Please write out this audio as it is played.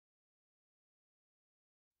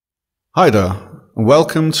Hi there, and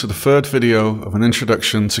welcome to the third video of an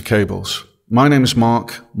introduction to cables. My name is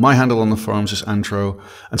Mark, my handle on the forums is Andro,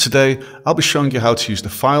 and today I'll be showing you how to use the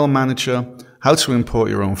file manager, how to import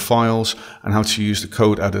your own files, and how to use the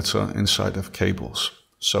code editor inside of cables.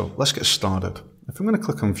 So let's get started. If I'm going to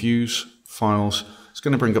click on Views, Files, it's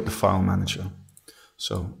going to bring up the file manager.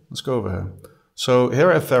 So let's go over here. So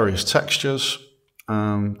here I have various textures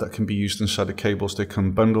that can be used inside the cables. They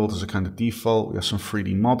come bundled as a kind of default. We have some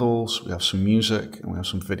 3D models, we have some music, and we have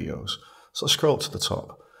some videos. So let's scroll to the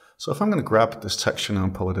top. So if I'm going to grab this texture now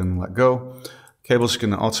and pull it in and let go, cables are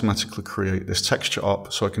going to automatically create this texture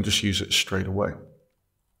op so I can just use it straight away.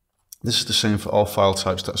 This is the same for all file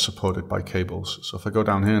types that are supported by cables. So if I go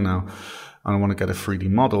down here now and I want to get a 3D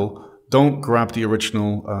model, don't grab the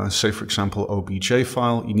original, say for example, OBJ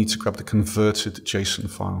file. You need to grab the converted JSON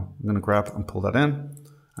file. I'm going to grab and pull that in.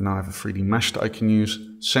 And now I have a 3D mesh that I can use.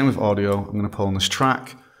 Same with audio. I'm going to pull on this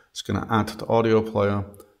track. It's going to add the audio player.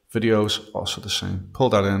 Videos, also the same. Pull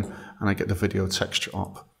that in and I get the video texture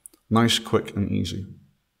op. Nice, quick and easy.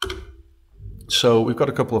 So we've got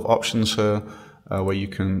a couple of options here where you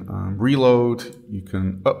can reload, you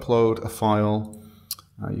can upload a file.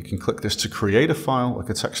 You can click this to create a file, like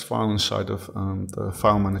a text file inside of the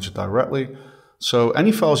file manager directly. So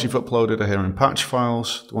any files you've uploaded are here in patch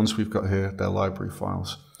files. The ones we've got here, they're library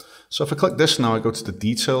files. So if I click this now, I go to the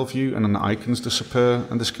detail view and then the icons disappear.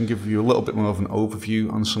 And this can give you a little bit more of an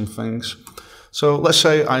overview on some things. So let's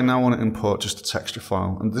say I now want to import just a texture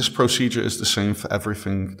file. And this procedure is the same for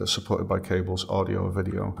everything that's supported by cables, audio or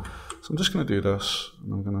video. So I'm just going to do this.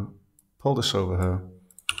 And I'm going to pull this over here.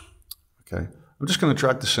 Okay. I'm just going to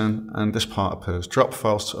drag this in and this part appears. Drop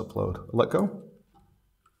files to upload. Let go.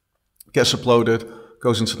 Gets uploaded,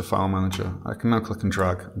 goes into the file manager. I can now click and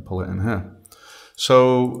drag and pull it in here.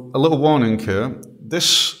 So a little warning here.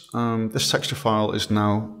 This texture file is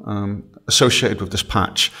now associated with this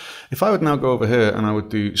patch. If I would now go over here and I would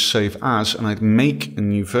do save as and I'd make a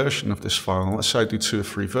new version of this file, let's say I do 2 or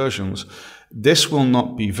 3 versions, this will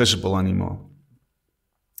not be visible anymore.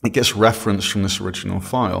 It gets referenced from this original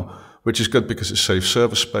file, which is good because it saves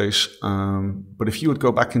server space. But if you would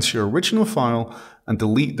go back into your original file and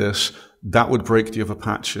delete this, that would break the other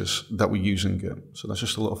patches that we're using it. So that's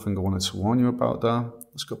just a little thing I wanted to warn you about there.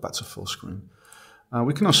 Let's go back to full screen.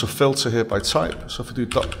 We can also filter here by type. So if I do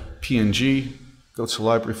 .png, go to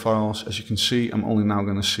library files, as you can see, I'm only now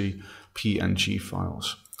going to see PNG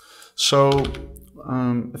files. So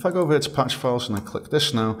if I go over here to patch files and I click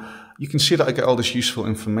this now, you can see that I get all this useful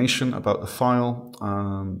information about the file,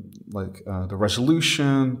 like the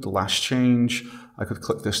resolution, the last change. I could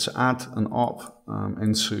click this to add an op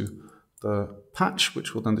into the patch,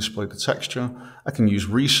 which will then display the texture. I can use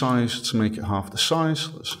resize to make it half the size.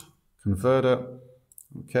 Let's convert it.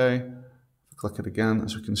 Okay. Click it again.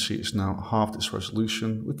 As we can see, it's now half this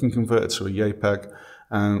resolution. We can convert it to a JPEG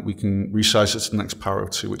and we can resize it to the next power of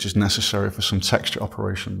 2, which is necessary for some texture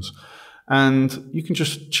operations. And you can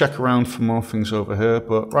just check around for more things over here,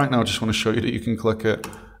 but right now I just want to show you that you can click it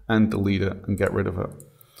and delete it and get rid of it.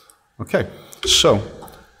 Okay, so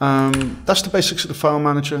that's the basics of the file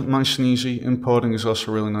manager, nice and easy. Importing is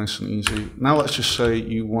also really nice and easy. Now let's just say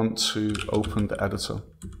you want to open the editor.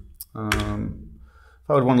 If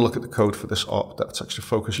I would want to look at the code for this op, that texture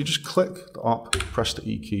focus, you just click the op, press the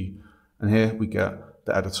E key, and here we get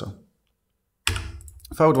the editor.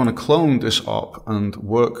 If I would want to clone this op and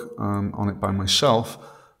work on it by myself,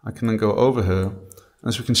 I can then go over here.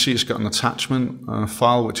 As we can see, it's got an attachment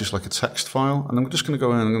file, which is like a text file. And then we're just going to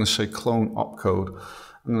go in and I'm going to say clone opcode.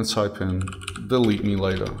 I'm going to type in delete me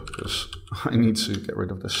later because I need to get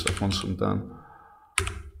rid of this stuff once I'm done.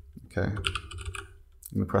 Okay. I'm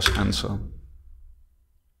going to press enter.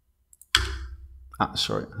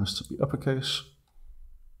 Sorry, it has to be uppercase.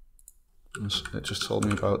 It just told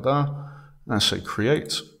me about that. And I say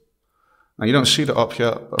create. Now you don't see the op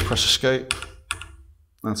yet, but I press escape.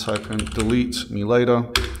 And I type in delete me later.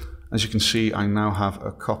 As you can see, I now have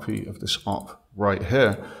a copy of this op right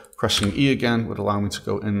here. Pressing E again would allow me to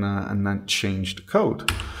go in there and then change the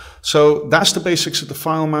code. So that's the basics of the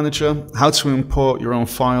file manager, how to import your own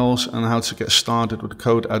files and how to get started with the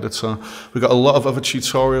code editor. We've got a lot of other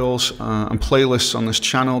tutorials and playlists on this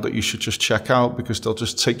channel that you should just check out because they'll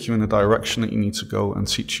just take you in the direction that you need to go and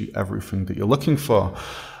teach you everything that you're looking for.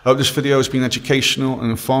 I hope this video has been educational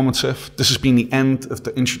and informative. This has been the end of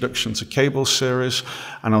the Introduction to Cables series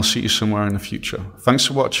and I'll see you somewhere in the future. Thanks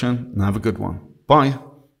for watching and have a good one. Bye.